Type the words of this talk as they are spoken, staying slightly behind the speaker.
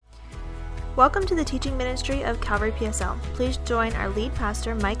Welcome to the teaching ministry of Calvary PSL. Please join our lead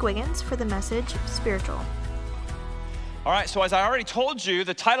pastor, Mike Wiggins, for the message, Spiritual. All right, so as I already told you,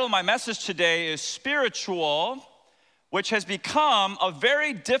 the title of my message today is Spiritual, which has become a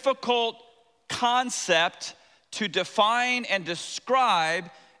very difficult concept to define and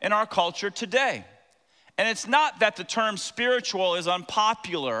describe in our culture today. And it's not that the term spiritual is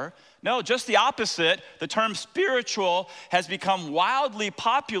unpopular. No, just the opposite. The term spiritual has become wildly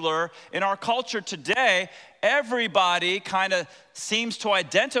popular in our culture today. Everybody kind of seems to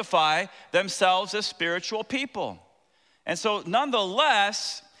identify themselves as spiritual people. And so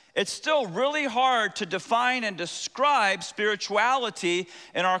nonetheless, it's still really hard to define and describe spirituality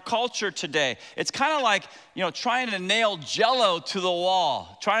in our culture today. It's kind of like, trying to nail Jell-O to the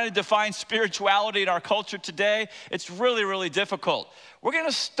wall. Trying to define spirituality in our culture today, it's really, really difficult. We're going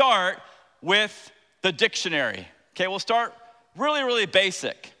to start with the dictionary. Okay, we'll start really, really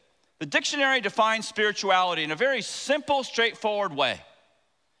basic. The dictionary defines spirituality in a very simple, straightforward way.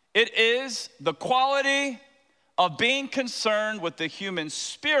 It is the quality of being concerned with the human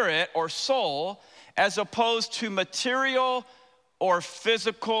spirit or soul as opposed to material or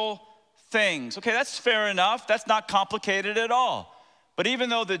physical things. Okay, that's fair enough. That's not complicated at all. But even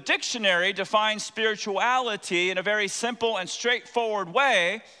though the dictionary defines spirituality in a very simple and straightforward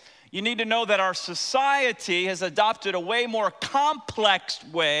way, you need to know that our society has adopted a way more complex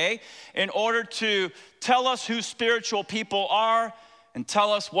way in order to tell us who spiritual people are and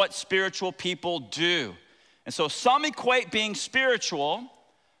tell us what spiritual people do. And so some equate being spiritual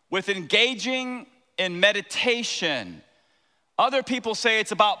with engaging in meditation. Other people say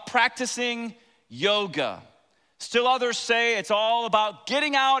it's about practicing yoga. Still others say it's all about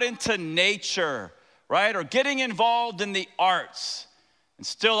getting out into nature, right? Or getting involved in the arts. And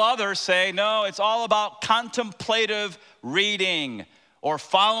still others say, no, it's all about contemplative reading or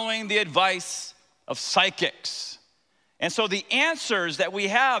following the advice of psychics. And so the answers that we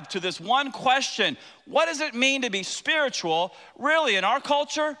have to this one question, what does it mean to be spiritual? Really, in our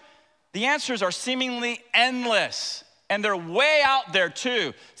culture, the answers are seemingly endless. And they're way out there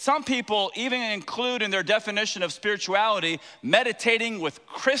too. Some people even include in their definition of spirituality meditating with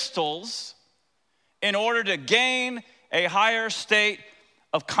crystals in order to gain a higher state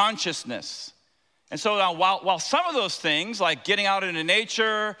of consciousness. And so now, while some of those things, like getting out into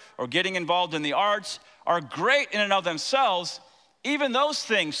nature or getting involved in the arts, are great in and of themselves, even those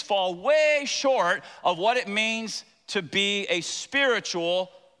things fall way short of what it means to be a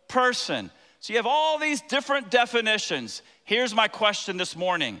spiritual person. So you have all these different definitions. Here's my question this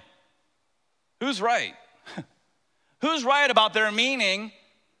morning. Who's right? Who's right about their meaning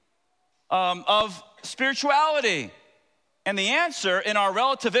of spirituality? And the answer in our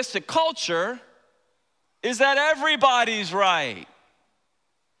relativistic culture is that everybody's right.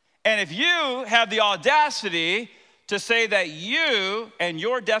 And if you have the audacity to say that you and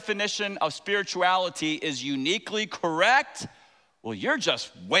your definition of spirituality is uniquely correct, well, you're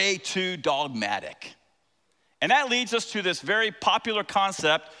just way too dogmatic. And that leads us to this very popular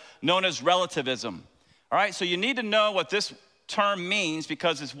concept known as relativism. All right, so you need to know what this term means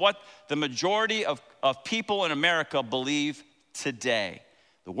because it's what the majority of people in America believe today.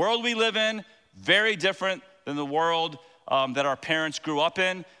 The world we live in, very different than the world that our parents grew up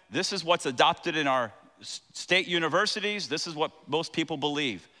in. This is what's adopted in our state universities. This is what most people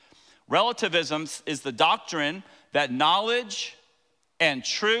believe. Relativism is the doctrine that knowledge and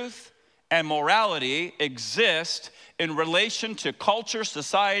truth and morality exist in relation to culture,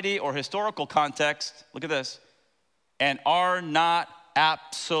 society, or historical context, look at this, and are not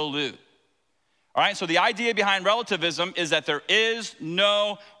absolute. All right, so the idea behind relativism is that there is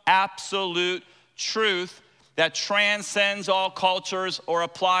no absolute truth that transcends all cultures or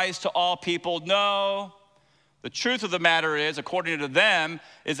applies to all people. No, the truth of the matter is, according to them,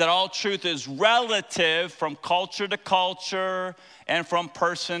 is that all truth is relative from culture to culture and from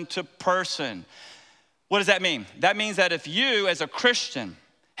person to person. What does that mean? That means that if you, as a Christian,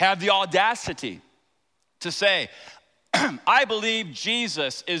 have the audacity to say, I believe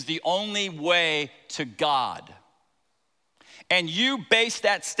Jesus is the only way to God, and you base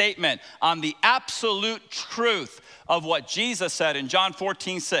that statement on the absolute truth of what Jesus said in John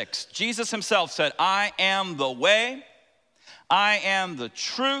 14:6. Jesus himself said, I am the way, I am the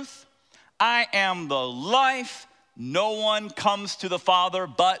truth, I am the life. No one comes to the Father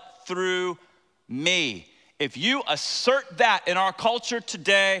but through me. If you assert that in our culture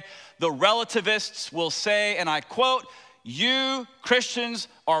today, the relativists will say, and I quote, you Christians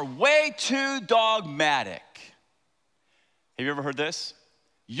are way too dogmatic. Have you ever heard this?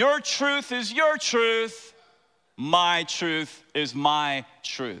 Your truth is your truth. My truth is my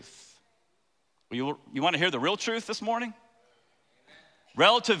truth. You want to hear the real truth this morning?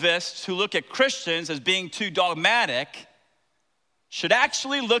 Relativists who look at Christians as being too dogmatic should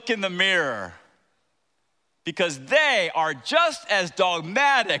actually look in the mirror, because they are just as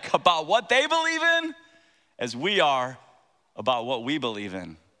dogmatic about what they believe in as we are about what we believe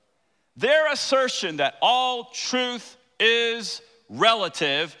in. Their assertion that all truth is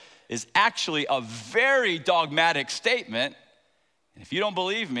relative is actually a very dogmatic statement. And if you don't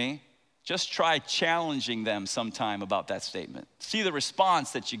believe me, just try challenging them sometime about that statement. See the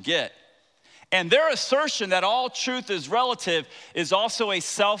response that you get. And their assertion that all truth is relative is also a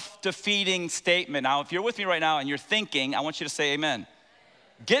self-defeating statement. Now, if you're with me right now and you're thinking, I want you to say amen.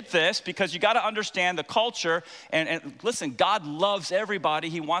 Get this, because you got to understand the culture. And listen, God loves everybody.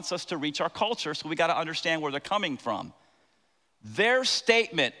 He wants us to reach our culture, so we got to understand where they're coming from. Their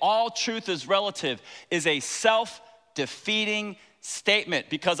statement, all truth is relative, is a self-defeating statement,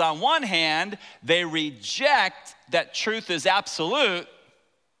 because on one hand, they reject that truth is absolute,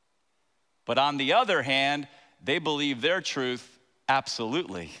 but on the other hand, they believe their truth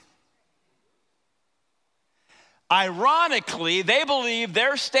absolutely. Ironically, they believe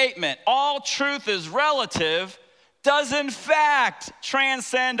their statement, all truth is relative, does in fact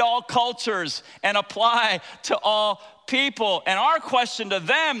transcend all cultures and apply to all people. And our question to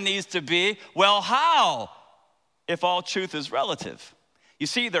them needs to be, well, how? If all truth is relative. You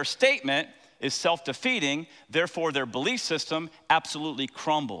see, their statement is self-defeating, therefore their belief system absolutely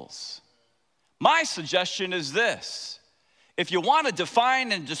crumbles. My suggestion is this: if you want to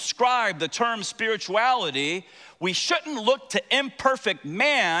define and describe the term spirituality, we shouldn't look to imperfect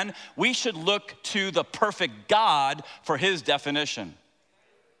man, we should look to the perfect God for his definition.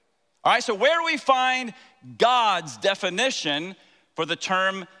 All right, so where do we find God's definition for the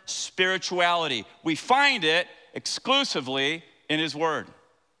term spirituality? We find it exclusively in his word.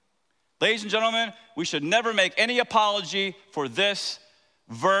 Ladies and gentlemen, we should never make any apology for this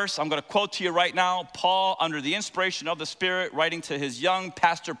verse. I'm going to quote to you right now. Paul, under the inspiration of the Spirit, writing to his young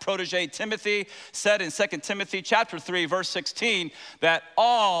pastor protege Timothy, said in 2 Timothy chapter 3, verse 16, that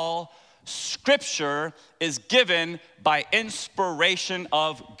all Scripture is given by inspiration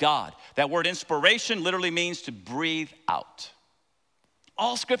of God. That word inspiration literally means to breathe out.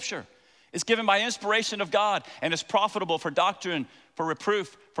 All Scripture is given by inspiration of God and is profitable for doctrine, for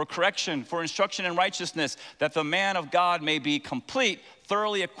reproof, for correction, for instruction in righteousness, that the man of God may be complete,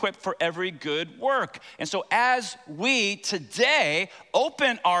 thoroughly equipped for every good work. And so as we today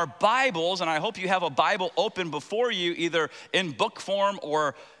open our Bibles, and I hope you have a Bible open before you, either in book form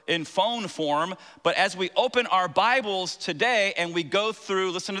or in phone form, but as we open our Bibles today and we go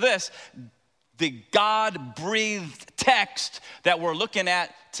through, listen to this, the God-breathed text that we're looking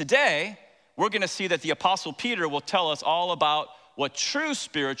at today, we're gonna see that the Apostle Peter will tell us all about what true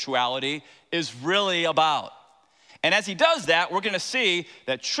spirituality is really about. And as he does that, we're gonna see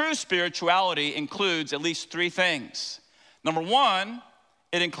that true spirituality includes at least three things. Number one,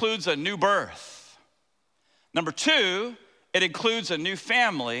 it includes a new birth. Number two, it includes a new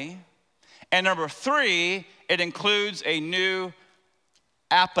family. And number three, it includes a new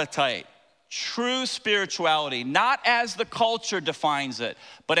appetite. True spirituality, not as the culture defines it,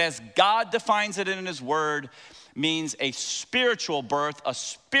 but as God defines it in his word, means a spiritual birth, a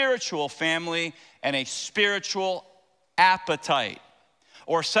spiritual family, and a spiritual appetite.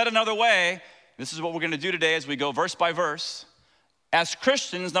 Or said another way, this is what we're going to do today as we go verse by verse. As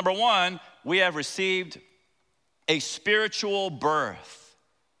Christians, number one, we have received a spiritual birth.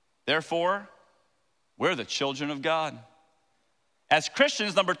 Therefore, we're the children of God. As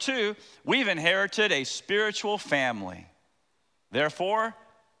Christians, number two, we've inherited a spiritual family. Therefore,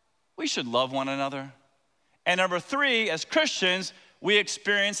 we should love one another. And number three, as Christians, we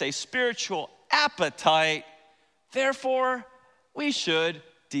experience a spiritual appetite. Therefore, we should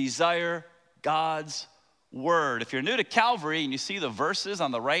desire God's word. If you're new to Calvary and you see the verses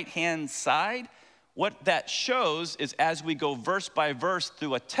on the right-hand side, what that shows is as we go verse by verse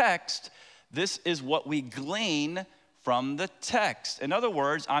through a text, this is what we glean from the text. In other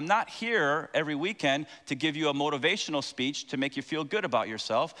words, I'm not here every weekend to give you a motivational speech to make you feel good about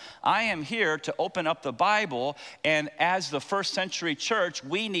yourself. I am here to open up the Bible, and as the first century church,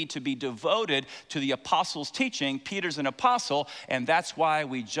 we need to be devoted to the apostles' teaching. Peter's an apostle, and that's why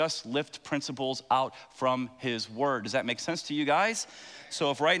we just lift principles out from his word. Does that make sense to you guys? So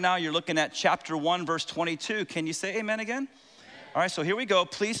if right now you're looking at chapter 1, verse 22, can you say amen again? All right, so here we go.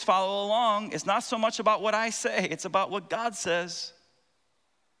 Please follow along. It's not so much about what I say, it's about what God says.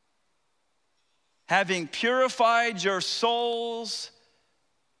 Having purified your souls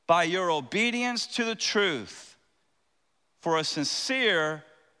by your obedience to the truth for a sincere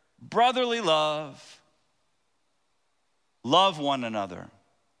brotherly love, love one another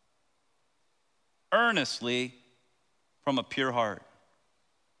earnestly from a pure heart.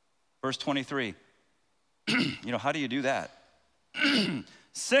 Verse 23, how do you do that?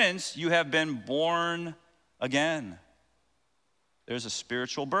 Since you have been born again, there's a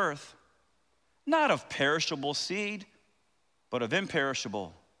spiritual birth, not of perishable seed, but of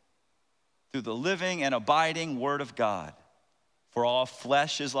imperishable, through the living and abiding word of God. For all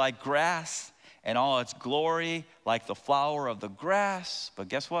flesh is like grass, and all its glory like the flower of the grass. But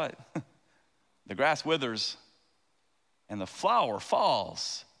guess what? The grass withers, and the flower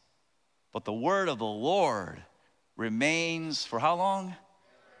falls. But the word of the Lord remains for how long?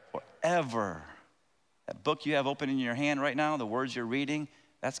 Forever. That book you have open in your hand right now, the words you're reading,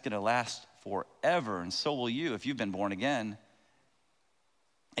 that's going to last forever, and so will you if you've been born again.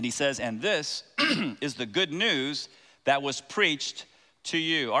 And he says, and this is the good news that was preached to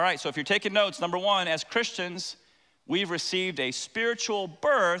you. All right, so if you're taking notes, number one, as Christians, we've received a spiritual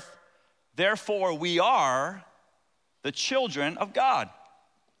birth, therefore we are the children of God.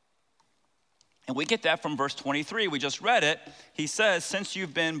 And we get that from verse 23. We just read it. He says, since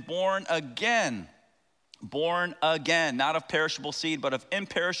you've been born again, not of perishable seed, but of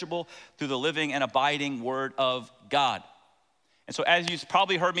imperishable, through the living and abiding word of God. And so as you've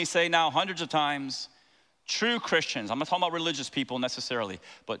probably heard me say now hundreds of times, true Christians, I'm not talking about religious people necessarily,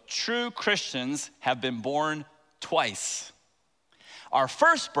 but true Christians have been born twice. Our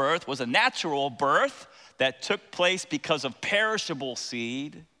first birth was a natural birth that took place because of perishable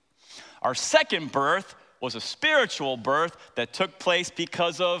seed. Our second birth was a spiritual birth that took place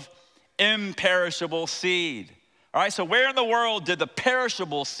because of imperishable seed. All right, so where in the world did the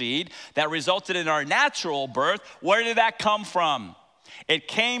perishable seed that resulted in our natural birth, where did that come from?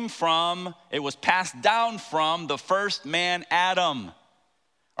 It was passed down from the first man, Adam.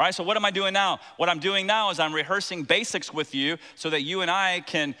 All right, so what am I doing now? What I'm doing now is I'm rehearsing basics with you so that you and I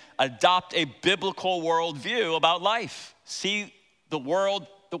can adopt a biblical worldview about life. See the world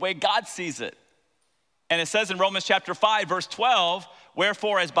the way God sees it. And it says in Romans chapter 5, verse 12,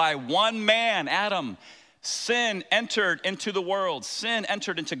 wherefore as by one man, Adam, sin entered into the world. Sin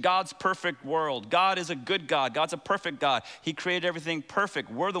entered into God's perfect world. God is a good God. God's a perfect God. He created everything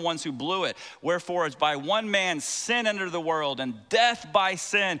perfect. We're the ones who blew it. Wherefore, as by one man sin entered the world, and death by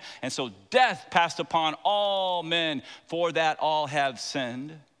sin. And so death passed upon all men, for that all have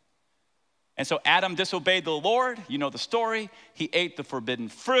sinned. And so Adam disobeyed the Lord. You know the story. He ate the forbidden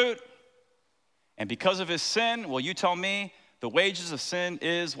fruit. And because of his sin, well, you tell me, the wages of sin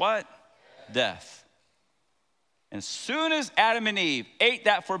is what? Death. And as soon as Adam and Eve ate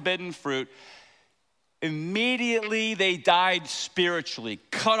that forbidden fruit, immediately they died spiritually,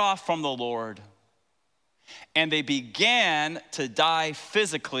 cut off from the Lord. And they began to die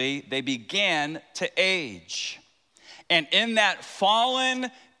physically. They began to age. And in that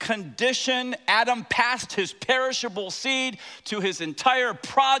fallen condition, Adam passed his perishable seed to his entire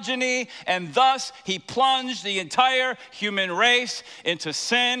progeny, and thus he plunged the entire human race into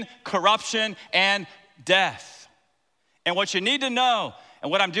sin, corruption, and death. And what you need to know,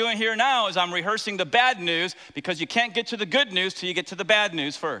 and what I'm doing here now is I'm rehearsing the bad news, because you can't get to the good news till you get to the bad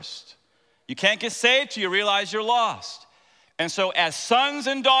news first. You can't get saved till you realize you're lost. And so as sons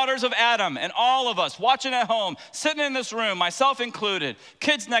and daughters of Adam, and all of us watching at home, sitting in this room, myself included,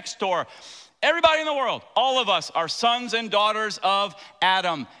 kids next door, everybody in the world, all of us are sons and daughters of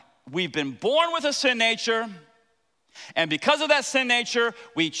Adam. We've been born with a sin nature, and because of that sin nature,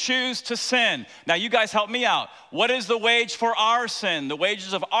 we choose to sin. Now you guys help me out. What is the wage for our sin? The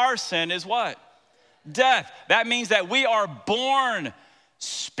wages of our sin is what? Death. That means that we are born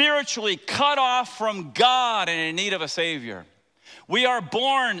spiritually cut off from God and in need of a Savior. We are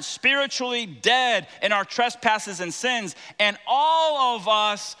born spiritually dead in our trespasses and sins, and all of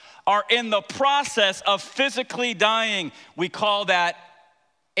us are in the process of physically dying. We call that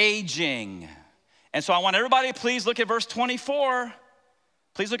aging. And so I want everybody to please look at verse 24.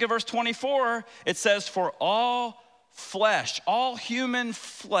 Please look at verse 24. It says, for all flesh, all human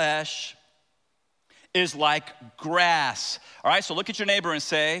flesh is like grass. All right, so look at your neighbor and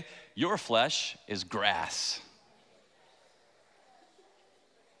say, your flesh is grass.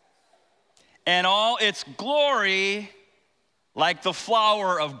 And all its glory like the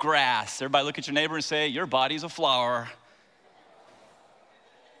flower of grass. Everybody look at your neighbor and say, your body's a flower.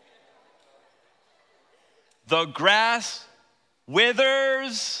 The grass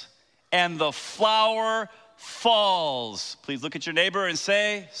withers and the flower falls. Please look at your neighbor and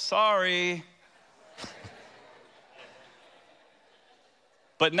say, sorry.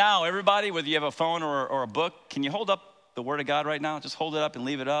 But now, everybody, whether you have a phone or a book, can you hold up the word of God right now? Just hold it up and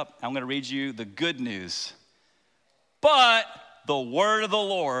leave it up. I'm going to read you the good news. But the word of the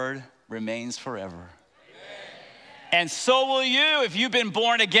Lord remains forever. Amen. And so will you if you've been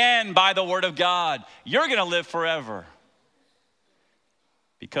born again by the word of God. You're going to live forever.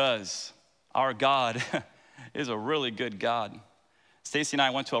 Because our God is a really good God. Stacy and I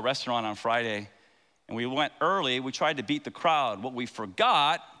went to a restaurant on Friday, and we went early. We tried to beat the crowd. What we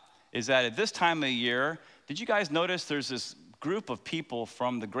forgot is that at this time of year, did you guys notice there's this group of people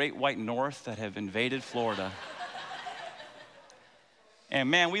from the Great White North that have invaded Florida? And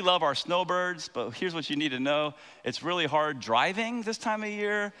man, we love our snowbirds, but here's what you need to know. It's really hard driving this time of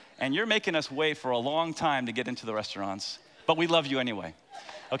year, and you're making us wait for a long time to get into the restaurants. But we love you anyway.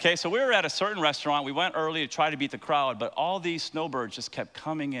 Okay, so we were at a certain restaurant. We went early to try to beat the crowd, but all these snowbirds just kept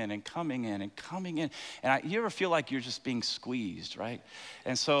coming in and coming in and coming in. And you ever feel like you're just being squeezed, right?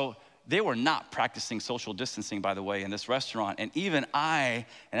 And so they were not practicing social distancing, by the way, in this restaurant. And even I,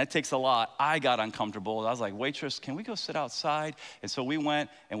 and that takes a lot, I got uncomfortable. I was like, waitress, can we go sit outside? And so we went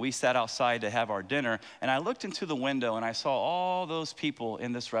and we sat outside to have our dinner. And I looked into the window and I saw all those people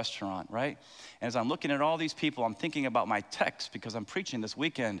in this restaurant, right? And as I'm looking at all these people, I'm thinking about my text because I'm preaching this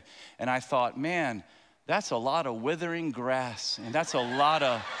weekend. And I thought, man, that's a lot of withering grass. And that's a lot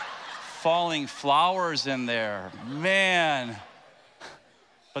of falling flowers in there. Man.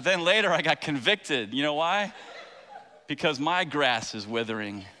 But then later I got convicted. You know why? Because my grass is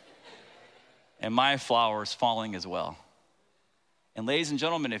withering and my flower's falling as well. And ladies and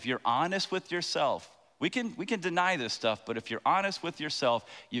gentlemen, if you're honest with yourself, we can deny this stuff, but if you're honest with yourself,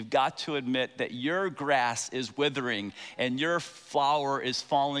 you've got to admit that your grass is withering and your flower is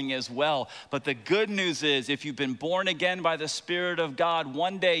falling as well. But the good news is, if you've been born again by the Spirit of God,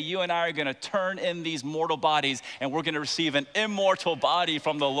 one day you and I are gonna turn in these mortal bodies and we're gonna receive an immortal body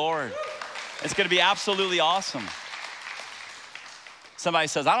from the Lord. It's gonna be absolutely awesome. Somebody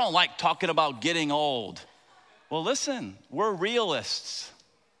says, I don't like talking about getting old. Well, listen, we're realists.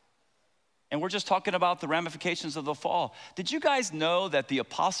 And we're just talking about the ramifications of the fall. Did you guys know that the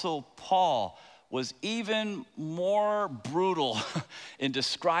Apostle Paul was even more brutal in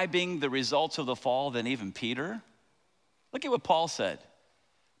describing the results of the fall than even Peter? Look at what Paul said.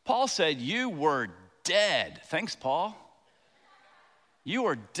 Paul said, you were dead. Thanks, Paul. You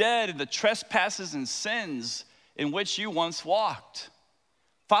were dead in the trespasses and sins in which you once walked,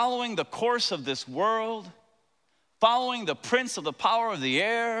 following the course of this world, following the prince of the power of the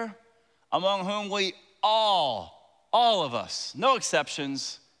air, among whom we all of us, no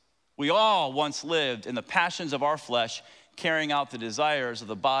exceptions, we all once lived in the passions of our flesh, carrying out the desires of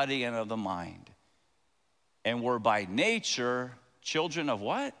the body and of the mind. And were by nature children of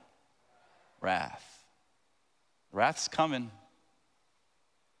what? Wrath. Wrath's coming.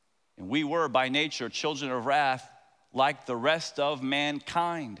 And we were by nature children of wrath like the rest of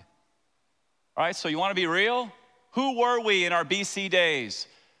mankind. All right, so you want to be real? Who were we in our BC days?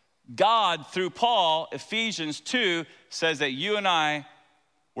 God, through Paul, Ephesians 2, says that you and I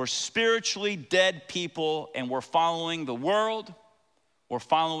were spiritually dead people, and we're following the world, we're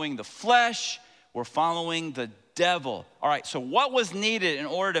following the flesh, we're following the devil. All right, so what was needed in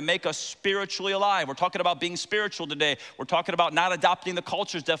order to make us spiritually alive? We're talking about being spiritual today. We're talking about not adopting the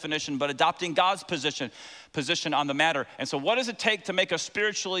culture's definition, but adopting God's position on the matter. And so what does it take to make us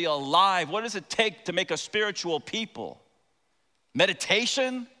spiritually alive? What does it take to make us spiritual people?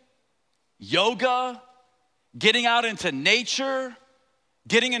 Meditation? Yoga, getting out into nature,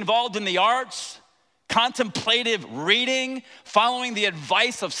 getting involved in the arts, contemplative reading, following the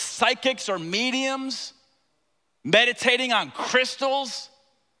advice of psychics or mediums, meditating on crystals.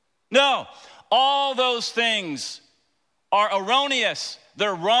 No, all those things are erroneous.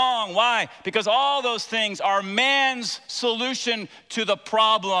 They're wrong. Why? Because all those things are man's solution to the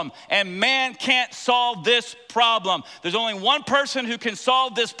problem, and man can't solve this problem. There's only one person who can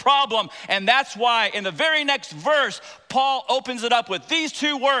solve this problem, and that's why in the very next verse, Paul opens it up with these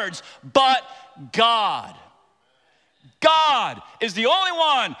two words, but God. God is the only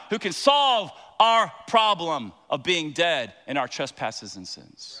one who can solve our problem of being dead in our trespasses and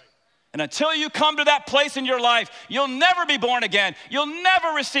sins. And until you come to that place in your life, you'll never be born again. You'll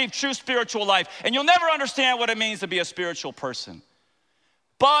never receive true spiritual life. And you'll never understand what it means to be a spiritual person.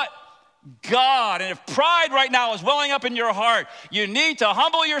 But God, and if pride right now is welling up in your heart, you need to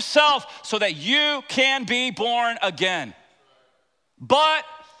humble yourself so that you can be born again. But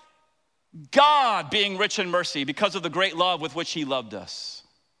God, being rich in mercy because of the great love with which he loved us,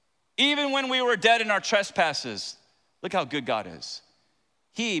 even when we were dead in our trespasses, look how good God is.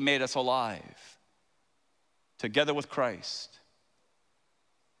 He made us alive together with Christ.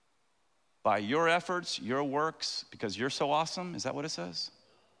 by your efforts, your works, because you're so awesome? Is that what it says?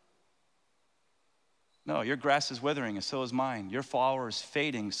 No, your grass is withering, and so is mine. Your flower is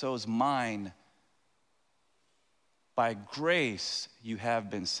fading, so is mine. By grace you have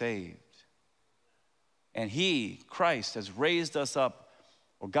been saved. And he, Christ, has raised us up,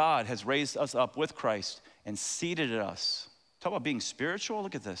 or God has raised us up with Christ and seated us. Talk about being spiritual.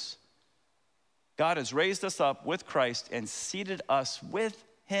 Look at this. God has raised us up with Christ and seated us with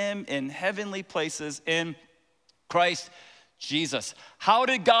him in heavenly places in Christ Jesus. How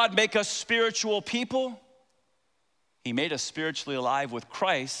did God make us spiritual people? He made us spiritually alive with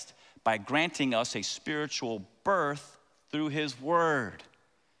Christ by granting us a spiritual birth through his word.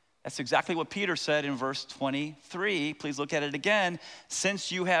 That's exactly what Peter said in verse 23. Please look at it again.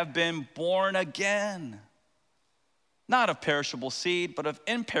 Since you have been born again, not of perishable seed, but of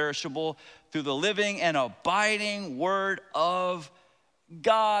imperishable, through the living and abiding word of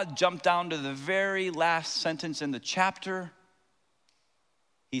God. Jump down to the very last sentence in the chapter.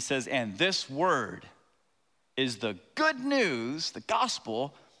 He says, and this word is the good news, the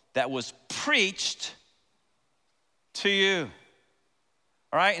gospel, that was preached to you.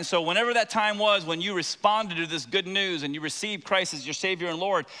 All right, and so whenever that time was when you responded to this good news and you received Christ as your Savior and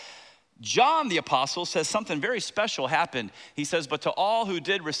Lord, John the apostle says something very special happened. He says, but to all who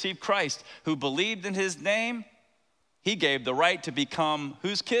did receive Christ, who believed in his name, he gave the right to become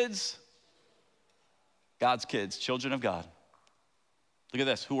whose kids? God's kids, children of God. Look at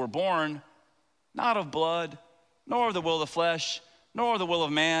this, who were born not of blood, nor of the will of the flesh, nor of the will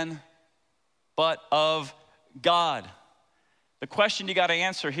of man, but of God. The question you got to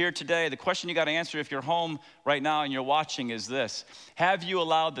answer here today, the question you got to answer if you're home right now and you're watching is this. Have you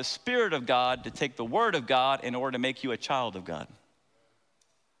allowed the Spirit of God to take the Word of God in order to make you a child of God?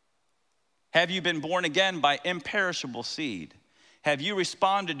 Have you been born again by imperishable seed? Have you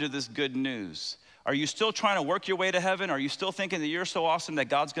responded to this good news? Are you still trying to work your way to heaven? Are you still thinking that you're so awesome that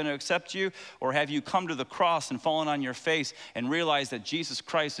God's going to accept you? Or have you come to the cross and fallen on your face and realized that Jesus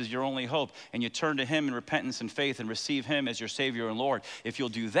Christ is your only hope, and you turn to him in repentance and faith and receive him as your Savior and Lord? If you'll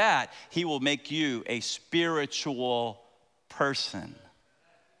do that, he will make you a spiritual person.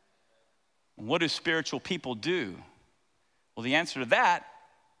 And what do spiritual people do? Well, the answer to that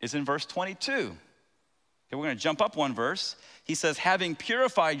is in verse 22. Okay, we're going to jump up one verse. He says, having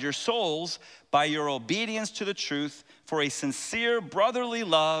purified your souls by your obedience to the truth for a sincere brotherly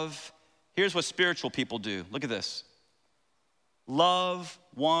love. Here's what spiritual people do. Look at this. Love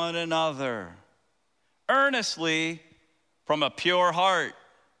one another earnestly from a pure heart.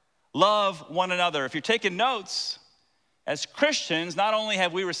 Love one another. If you're taking notes, as Christians, not only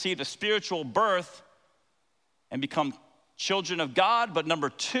have we received a spiritual birth and become children of God, but number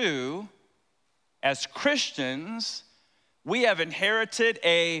two, as Christians, we have inherited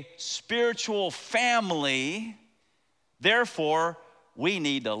a spiritual family. Therefore, we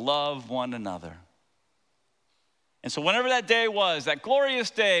need to love one another. And so whenever that day was, that glorious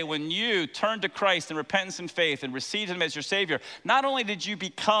day when you turned to Christ in repentance and faith and received him as your Savior, not only did you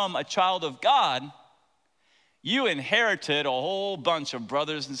become a child of God, you inherited a whole bunch of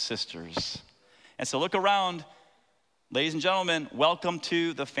brothers and sisters. And so look around, ladies and gentlemen, welcome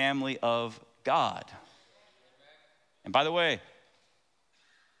to the family of God. And by the way,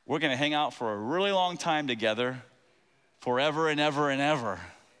 we're going to hang out for a really long time together, forever and ever and ever.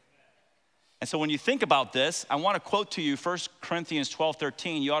 And so when you think about this, I want to quote to you 1 Corinthians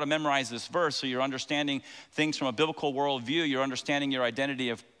 12:13. You ought to memorize this verse so you're understanding things from a biblical worldview. You're understanding your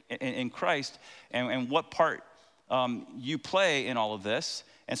identity in Christ and what part you play in all of this.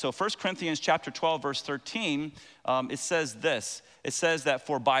 And so 1 Corinthians chapter 12, verse 13, it says this. It says that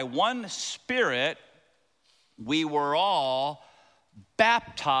for by one Spirit we were all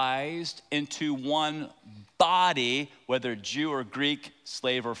baptized into one body, whether Jew or Greek,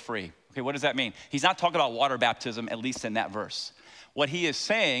 slave or free. Okay, what does that mean? He's not talking about water baptism, at least in that verse. What he is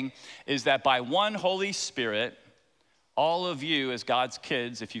saying is that by one Holy Spirit, all of you as God's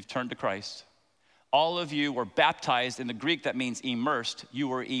kids, if you've turned to Christ, all of you were baptized. In the Greek, that means immersed. You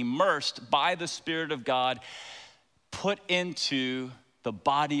were immersed by the Spirit of God, put into the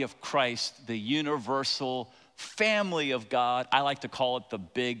body of Christ, the universal family of God. I like to call it the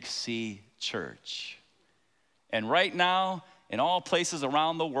Big C Church. And right now, in all places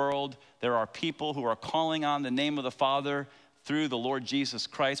around the world, there are people who are calling on the name of the Father through the Lord Jesus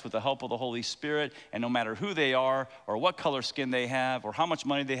Christ with the help of the Holy Spirit. And no matter who they are or what color skin they have or how much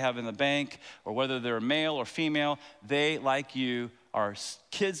money they have in the bank or whether they're male or female, they, like you, are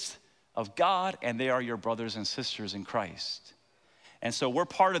kids of God, and they are your brothers and sisters in Christ. And so we're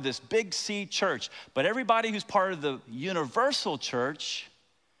part of this Big C Church. But everybody who's part of the universal church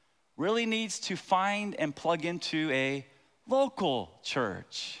really needs to find and plug into a local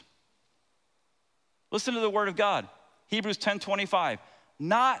church. Listen to the word of God. Hebrews 10:25.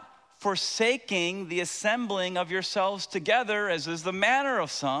 Not forsaking the assembling of yourselves together, as is the manner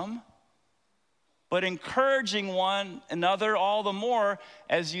of some, but encouraging one another all the more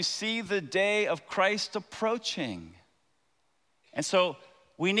as you see the day of Christ approaching. And so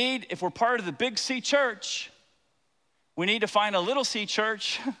we need, if we're part of the Big C church, we need to find a little C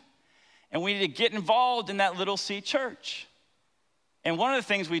church, and we need to get involved in that little C church. And one of the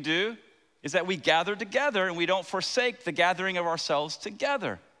things we do is that we gather together, and we don't forsake the gathering of ourselves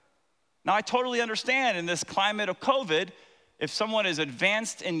together. Now, I totally understand in this climate of COVID, if someone is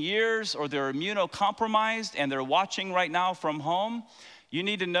advanced in years or they're immunocompromised and they're watching right now from home, you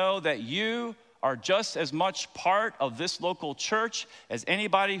need to know that you are just as much part of this local church as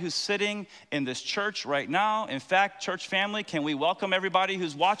anybody who's sitting in this church right now. In fact, church family, can we welcome everybody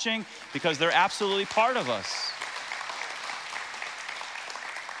who's watching, because they're absolutely part of us.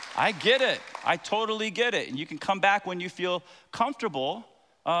 I get it. I totally get it. And you can come back when you feel comfortable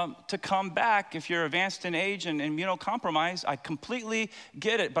to come back if you're advanced in age and immunocompromised. I completely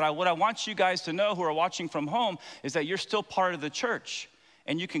get it. But what I want you guys to know who are watching from home is that you're still part of the church.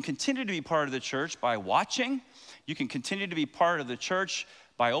 And you can continue to be part of the church by watching. You can continue to be part of the church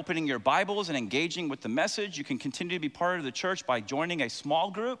by opening your Bibles and engaging with the message. You can continue to be part of the church by joining a small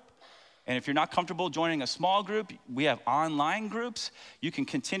group. And if you're not comfortable joining a small group, we have online groups. You can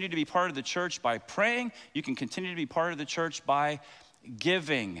continue to be part of the church by praying. You can continue to be part of the church by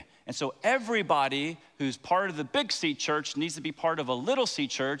giving. And so everybody who's part of the Big C church needs to be part of a little C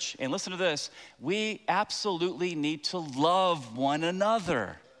church. And listen to this, we absolutely need to love one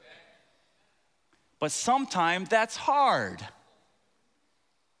another. But sometimes that's hard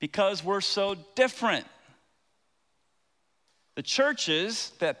because we're so different. The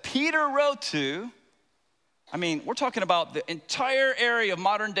churches that Peter wrote to, I mean, we're talking about the entire area of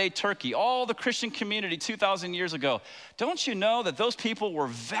modern day Turkey, all the Christian community 2,000 years ago. Don't you know that those people were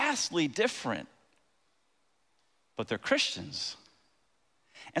vastly different? But they're Christians.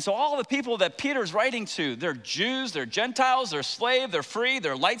 And so all the people that Peter's writing to, they're Jews, they're Gentiles, they're slave, they're free,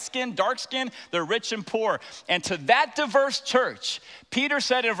 they're light-skinned, dark-skinned, they're rich and poor. And to that diverse church, Peter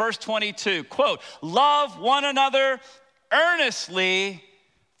said in verse 22, quote, love one another earnestly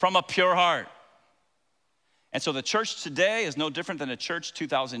from a pure heart. And so the church today is no different than a church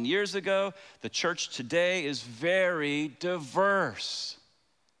 2,000 years ago. The church today is very diverse.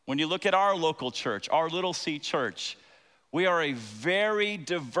 When you look at our local church, our little C church, we are a very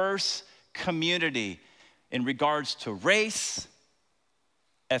diverse community in regards to race,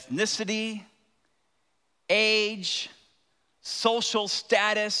 ethnicity, age, social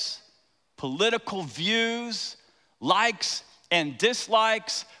status, political views, likes and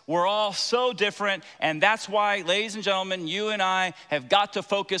dislikes. We're all so different, and that's why, ladies and gentlemen, you and I have got to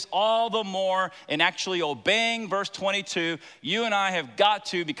focus all the more in actually obeying verse 22. You and I have got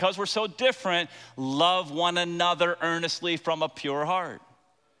to, because we're so different, love one another earnestly from a pure heart.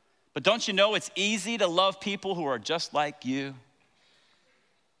 But don't you know it's easy to love people who are just like you?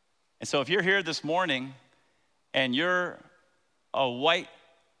 And so if you're here this morning and you're a white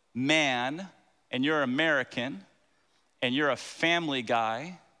man and you're American and you're a family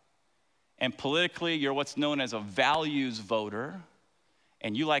guy, and politically you're what's known as a values voter,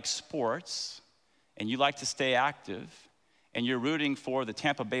 and you like sports, and you like to stay active, and you're rooting for the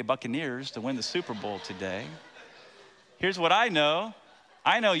Tampa Bay Buccaneers to win the Super Bowl today, here's what I know.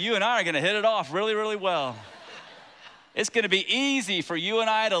 I know you and I are gonna hit it off really, really well. It's gonna be easy for you and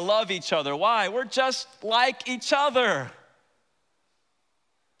I to love each other. Why? We're just like each other.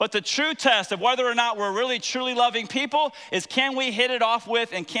 But the true test of whether or not we're really truly loving people is, can we hit it off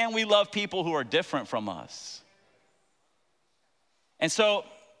with and can we love people who are different from us? And so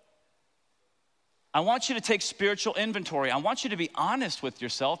I want you to take spiritual inventory. I want you to be honest with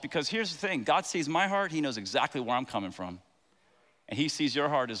yourself, because here's the thing. God sees my heart. He knows exactly where I'm coming from. And he sees your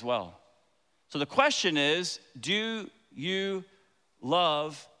heart as well. So the question is, do you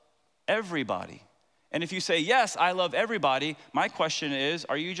love everybody? And if you say, yes, I love everybody, my question is,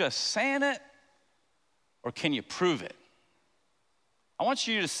 are you just saying it or can you prove it? I want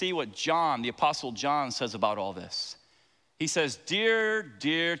you to see what John, the Apostle John, says about all this. He says, dear,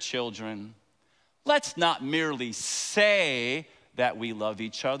 dear children, let's not merely say that we love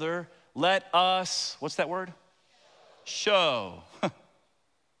each other. Let us, what's that word? Show.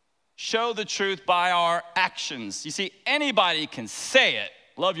 Show the truth by our actions. You see, anybody can say it.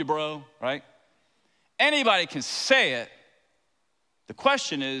 Love you, bro, right? Anybody can say it. The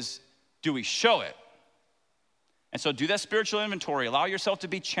question is, do we show it? And so do that spiritual inventory. Allow yourself to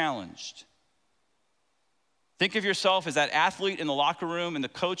be challenged. Think of yourself as that athlete in the locker room and the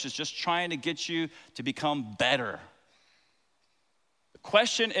coach is just trying to get you to become better. The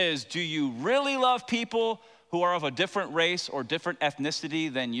question is, do you really love people who are of a different race or different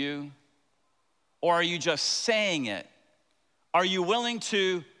ethnicity than you? Or are you just saying it? Are you willing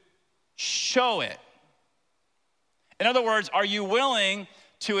to show it? In other words, are you willing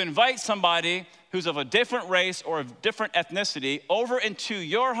to invite somebody who's of a different race or a different ethnicity over into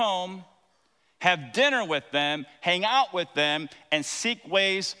your home, have dinner with them, hang out with them, and seek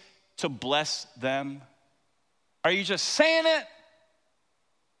ways to bless them? Are you just saying it?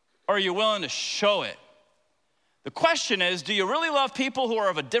 Or are you willing to show it? The question is, do you really love people who are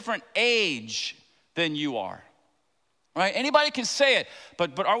of a different age than you are? Right? Anybody can say it,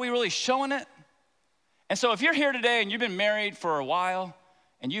 but are we really showing it? And so if you're here today and you've been married for a while,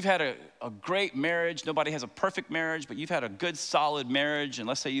 and you've had a great marriage, nobody has a perfect marriage, but you've had a good, solid marriage, and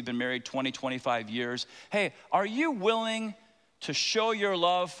let's say you've been married 20, 25 years, hey, are you willing to show your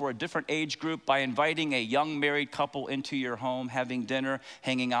love for a different age group by inviting a young married couple into your home, having dinner,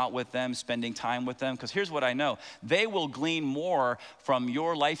 hanging out with them, spending time with them? Because here's what I know. They will glean more from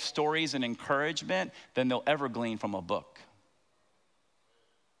your life stories and encouragement than they'll ever glean from a book.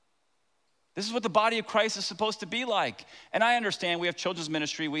 This is what the body of Christ is supposed to be like. And I understand we have children's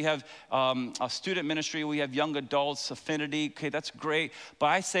ministry, we have a student ministry, we have young adults, affinity. Okay, that's great. But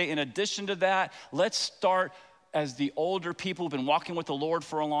I say in addition to that, let's start as the older people who've been walking with the Lord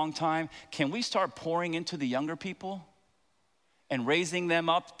for a long time. Can we start pouring into the younger people and raising them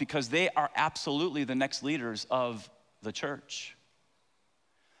up, because they are absolutely the next leaders of the church?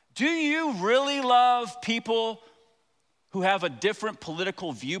 Do you really love people who have a different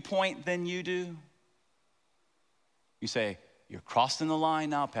political viewpoint than you do? You say, you're crossing the line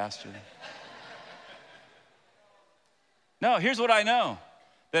now, Pastor. No, here's what I know.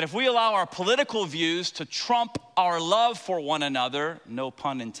 That if we allow our political views to trump our love for one another, no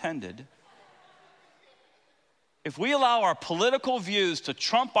pun intended, if we allow our political views to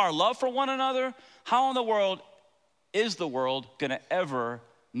trump our love for one another, how in the world is the world gonna ever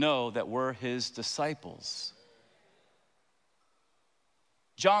know that we're his disciples?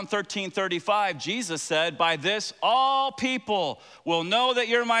 John 13:35, Jesus said, by this all people will know that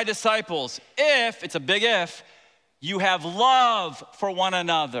you're my disciples if, it's a big if, you have love for one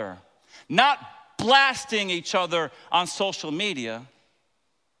another. Not blasting each other on social media,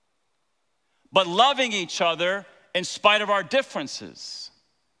 but loving each other in spite of our differences.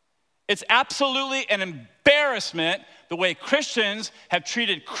 It's absolutely an embarrassment the way Christians have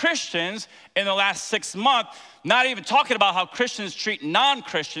treated Christians in the last 6 months. Not even talking about how Christians treat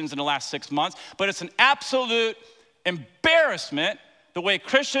non-Christians in the last 6 months, but it's an absolute embarrassment the way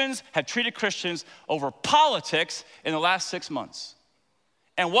Christians have treated Christians over politics in the last 6 months.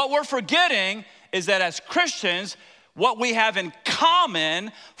 And what we're forgetting is that as Christians, what we have in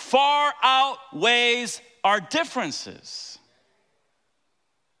common far outweighs our differences.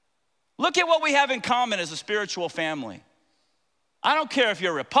 Look at what we have in common as a spiritual family. I don't care if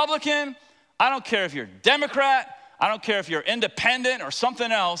you're Republican, I don't care if you're Democrat, I don't care if you're independent or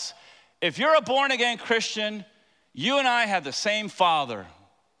something else. If you're a born-again Christian, you and I have the same Father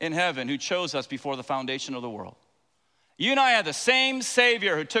in heaven who chose us before the foundation of the world. You and I have the same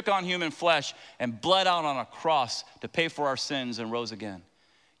Savior who took on human flesh and bled out on a cross to pay for our sins and rose again.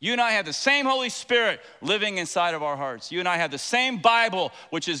 You and I have the same Holy Spirit living inside of our hearts. You and I have the same Bible,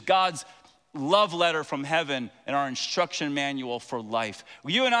 which is God's love letter from heaven and our instruction manual for life.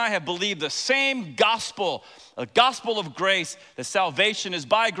 You and I have believed the same gospel, a gospel of grace, that salvation is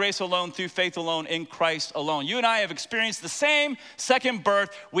by grace alone, through faith alone, in Christ alone. You and I have experienced the same second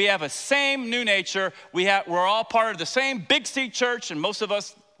birth. We have a same new nature. We're all part of the same Big C church, and most of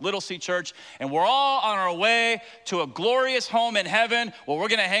us Little C church, and we're all on our way to a glorious home in heaven where we're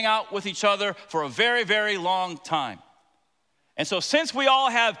gonna hang out with each other for a very, very long time. And so since we all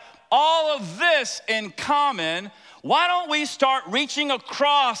have all of this in common, why don't we start reaching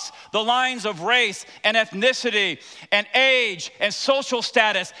across the lines of race and ethnicity and age and social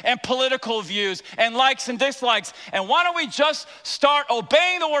status and political views and likes and dislikes? And why don't we just start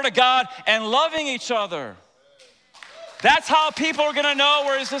obeying the word of God and loving each other? That's how people are gonna know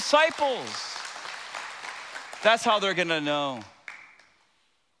we're his disciples. That's how they're gonna know.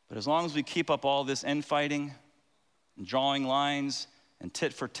 But as long as we keep up all this infighting and drawing lines and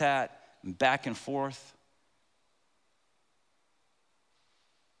tit for tat and back and forth,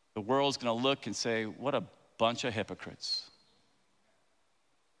 the world's gonna look and say, what a bunch of hypocrites.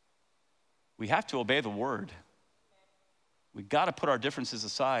 We have to obey the word. We gotta put our differences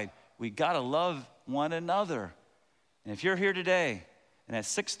aside. We gotta love one another. And if you're here today and at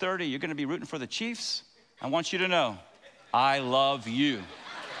 6:30 you're gonna be rooting for the Chiefs, I want you to know, I love you.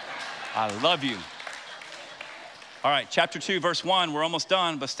 I love you. All right, chapter 2, verse 1, we're almost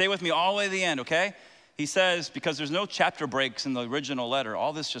done, but stay with me all the way to the end, okay? He says, because there's no chapter breaks in the original letter,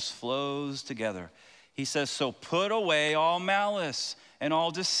 all this just flows together. He says, so put away all malice and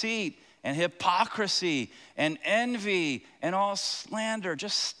all deceit and hypocrisy and envy and all slander.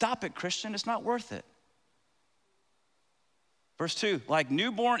 Just stop it, Christian. It's not worth it. Verse 2, like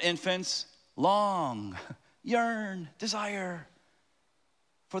newborn infants, long, yearn, desire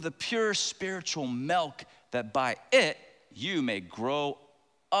for the pure spiritual milk, that by it you may grow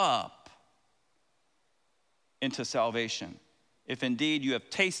up into salvation, if indeed you have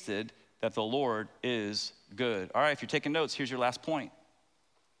tasted that the Lord is good. All right, if you're taking notes, here's your last point.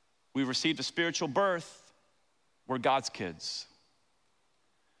 We've received a spiritual birth. We're God's kids.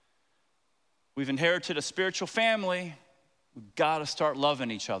 We've inherited a spiritual family. We've got to start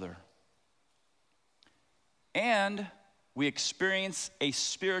loving each other. And we experience a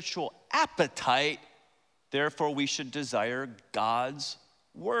spiritual appetite, therefore we should desire God's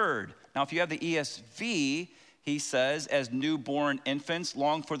word. Now, if you have the ESV, he says, as newborn infants,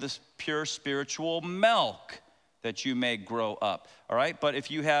 long for this pure spiritual milk, that you may grow up, all right? But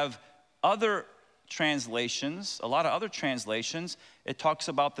if you have other translations, a lot of other translations, it talks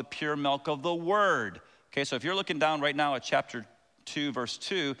about the pure milk of the word. Okay, so if you're looking down right now at chapter 2, verse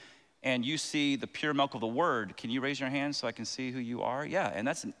 2, and you see the pure milk of the word, can you raise your hand so I can see who you are? Yeah, and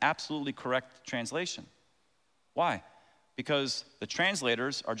that's an absolutely correct translation. Why? Because the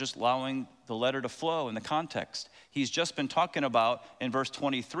translators are just allowing the letter to flow in the context. He's just been talking about, in verse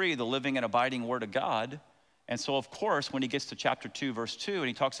 23, the living and abiding word of God. And so, of course, when he gets to chapter 2, verse 2, and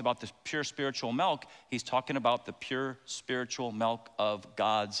he talks about the pure spiritual milk, he's talking about the pure spiritual milk of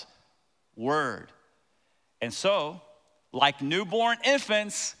God's word. And so, like newborn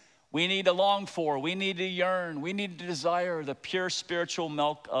infants, we need to long for, we need to yearn, we need to desire the pure spiritual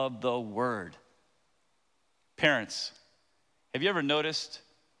milk of the word. Parents, have you ever noticed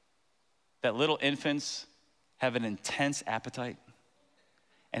that little infants have an intense appetite?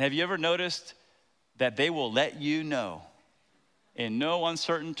 And have you ever noticed that they will let you know in no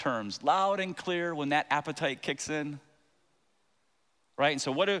uncertain terms, loud and clear, when that appetite kicks in? Right? And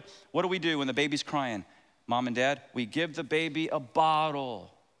so what do we do when the baby's crying? Mom and dad, we give the baby a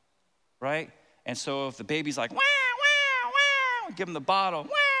bottle, right? And so if the baby's like, wah, wah, wah, we give them the bottle, wah,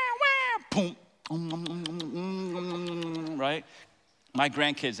 wah, boom, right? My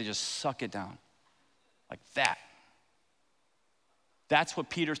grandkids, they just suck it down like that. That's what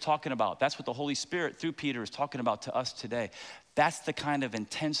Peter's talking about. That's what the Holy Spirit through Peter is talking about to us today. That's the kind of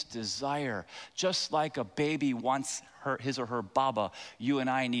intense desire. Just like a baby wants his or her baba, you and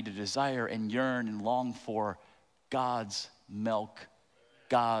I need to desire and yearn and long for God's milk,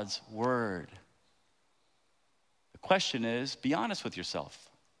 God's word. The question is, be honest with yourself.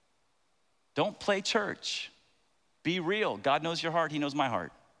 Don't play church. Be real. God knows your heart. He knows my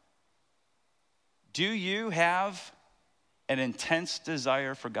heart. Do you have an intense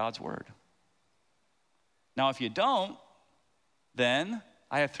desire for God's word? Now, if you don't, then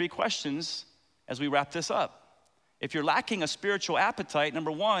I have 3 questions as we wrap this up. If you're lacking a spiritual appetite,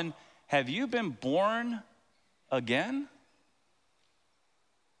 number 1, have you been born again?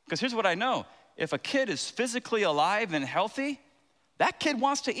 Because here's what I know. If a kid is physically alive and healthy, that kid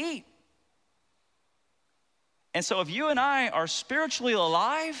wants to eat. And so if you and I are spiritually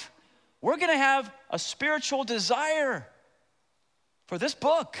alive, we're gonna have a spiritual desire for this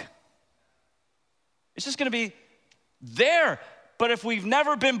book. It's just gonna be there. But if we've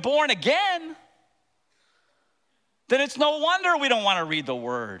never been born again, then it's no wonder we don't wanna read the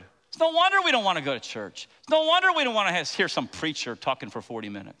word. It's no wonder we don't wanna go to church. It's no wonder we don't wanna hear some preacher talking for 40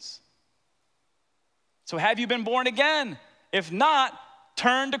 minutes. So have you been born again? If not,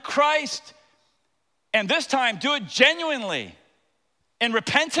 turn to Christ. And this time, do it genuinely, in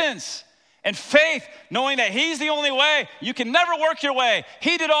repentance and faith, knowing that he's the only way. You can never work your way.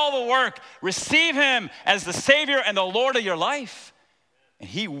 He did all the work. Receive him as the Savior and the Lord of your life. And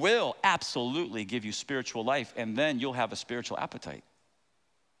he will absolutely give you spiritual life, and then you'll have a spiritual appetite.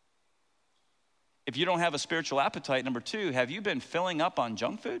 If you don't have a spiritual appetite, number 2, have you been filling up on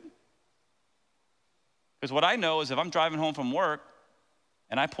junk food? Because what I know is if I'm driving home from work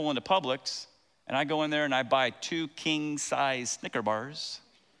and I pull into Publix, and I go in there and I buy 2 king-size Snicker bars,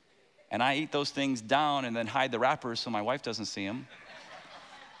 and I eat those things down and then hide the wrappers so my wife doesn't see them.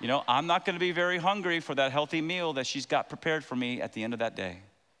 You know, I'm not gonna be very hungry for that healthy meal that she's got prepared for me at the end of that day.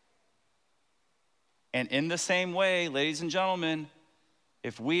 And in the same way, ladies and gentlemen,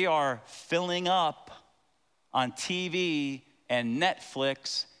 if we are filling up on TV and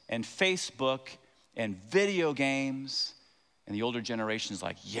Netflix and Facebook and video games. And the older generation is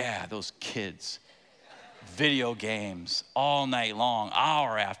like, yeah, those kids, video games all night long,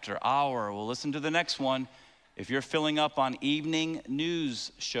 hour after hour. Well, listen to the next one. If you're filling up on evening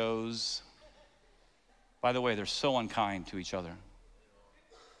news shows, by the way, they're so unkind to each other.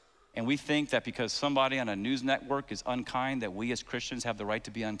 And we think that because somebody on a news network is unkind, that we as Christians have the right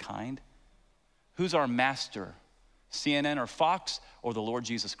to be unkind. Who's our master? CNN or Fox or the Lord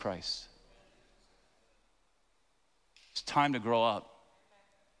Jesus Christ? It's time to grow up.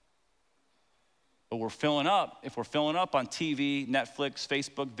 But we're filling up. If we're filling up on TV, Netflix,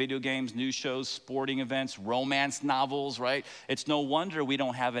 Facebook, video games, news shows, sporting events, romance novels, right? It's no wonder we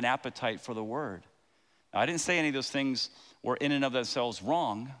don't have an appetite for the word. Now, I didn't say any of those things were in and of themselves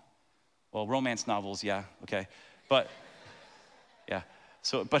wrong. Well, romance novels, yeah, okay. But, yeah.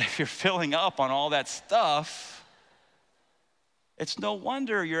 But if you're filling up on all that stuff, it's no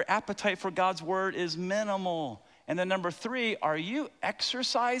wonder your appetite for God's word is minimal. And then number 3, are you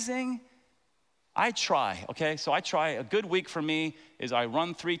exercising? I try, okay? So I try. A good week for me is I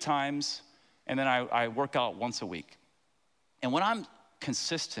run 3 times, and then I work out once a week. And when I'm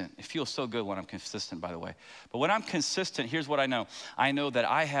consistent, it feels so good when I'm consistent, by the way. But when I'm consistent, here's what I know. I know that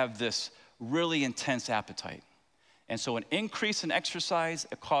I have this really intense appetite. And so an increase in exercise,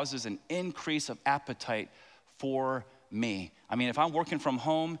 it causes an increase of appetite for me. I mean, if I'm working from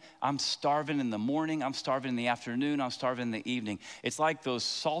home, I'm starving in the morning, I'm starving in the afternoon, I'm starving in the evening. It's like those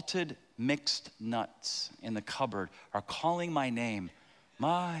salted mixed nuts in the cupboard are calling my name.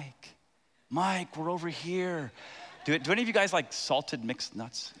 Mike, we're over here. Do any of you guys like salted mixed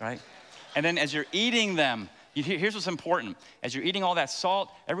nuts, right? And then as you're eating them, here's what's important. As you're eating all that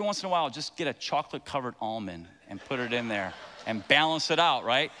salt, every once in a while, just get a chocolate-covered almond and put it in there and balance it out,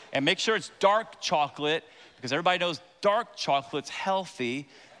 right? And make sure it's dark chocolate, because everybody knows dark chocolate's healthy.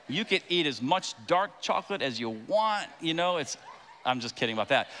 You can eat as much dark chocolate as you want, I'm just kidding about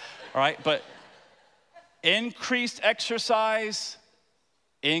that, all right? But increased exercise,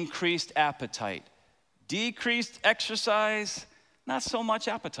 increased appetite. Decreased exercise, not so much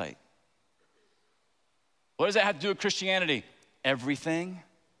appetite. What does that have to do with Christianity? Everything.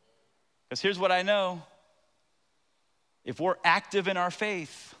 Because here's what I know. If we're active in our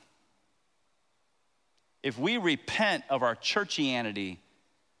faith, if we repent of our churchianity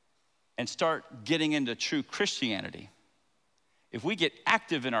and start getting into true Christianity, if we get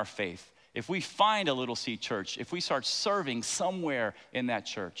active in our faith, if we find a Little C church, if we start serving somewhere in that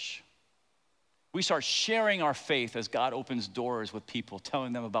church, we start sharing our faith as God opens doors with people,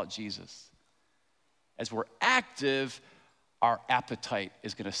 telling them about Jesus. As we're active, our appetite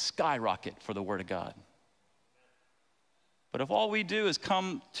is going to skyrocket for the Word of God. But if all we do is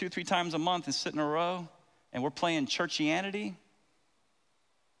come 2-3 times a month and sit in a row, and we're playing churchianity,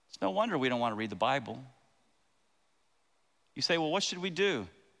 it's no wonder we don't want to read the Bible. You say, well, what should we do?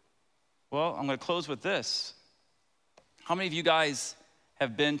 Well, I'm going to close with this. How many of you guys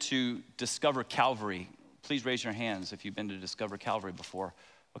have been to Discover Calvary? Please raise your hands if you've been to Discover Calvary before.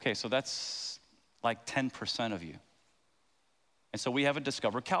 Okay, so that's like 10% of you. And so we have a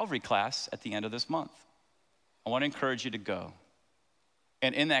Discover Calvary class at the end of this month. I want to encourage you to go.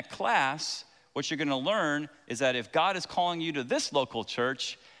 And in that class, what you're going to learn is that if God is calling you to this local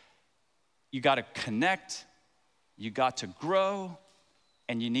church, you got to connect, you got to grow,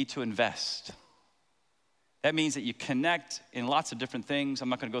 and you need to invest. That means that you connect in lots of different things. I'm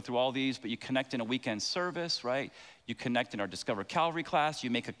not going to go through all these, but you connect in a weekend service, right? You connect in our Discover Calvary class.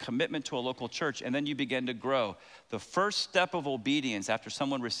 You make a commitment to a local church, and then you begin to grow. The first step of obedience after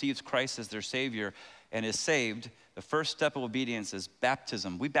someone receives Christ as their Savior and is saved, the first step of obedience is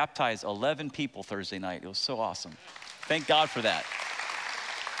baptism. We baptized 11 people Thursday night. It was so awesome. Thank God for that.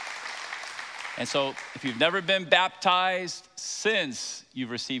 And so if you've never been baptized since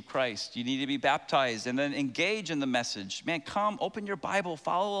you've received Christ, you need to be baptized and then engage in the message. Man, come, open your Bible,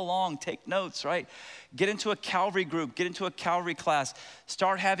 follow along, take notes, right? Get into a Calvary group, get into a Calvary class.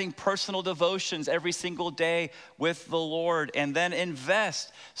 Start having personal devotions every single day with the Lord, and then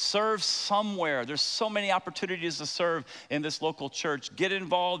invest. Serve somewhere. There's so many opportunities to serve in this local church. Get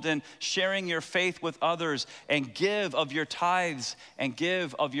involved in sharing your faith with others, and give of your tithes and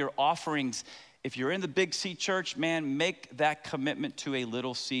give of your offerings. If you're in the Big C church, man, make that commitment to a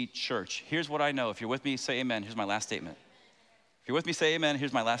Little C church. Here's what I know. If you're with me, say amen. Here's my last statement. If you're with me, say amen.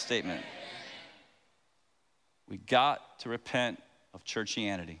 Here's my last statement. We got to repent of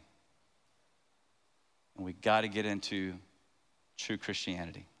churchianity. And we got to get into true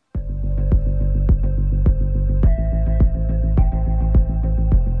Christianity.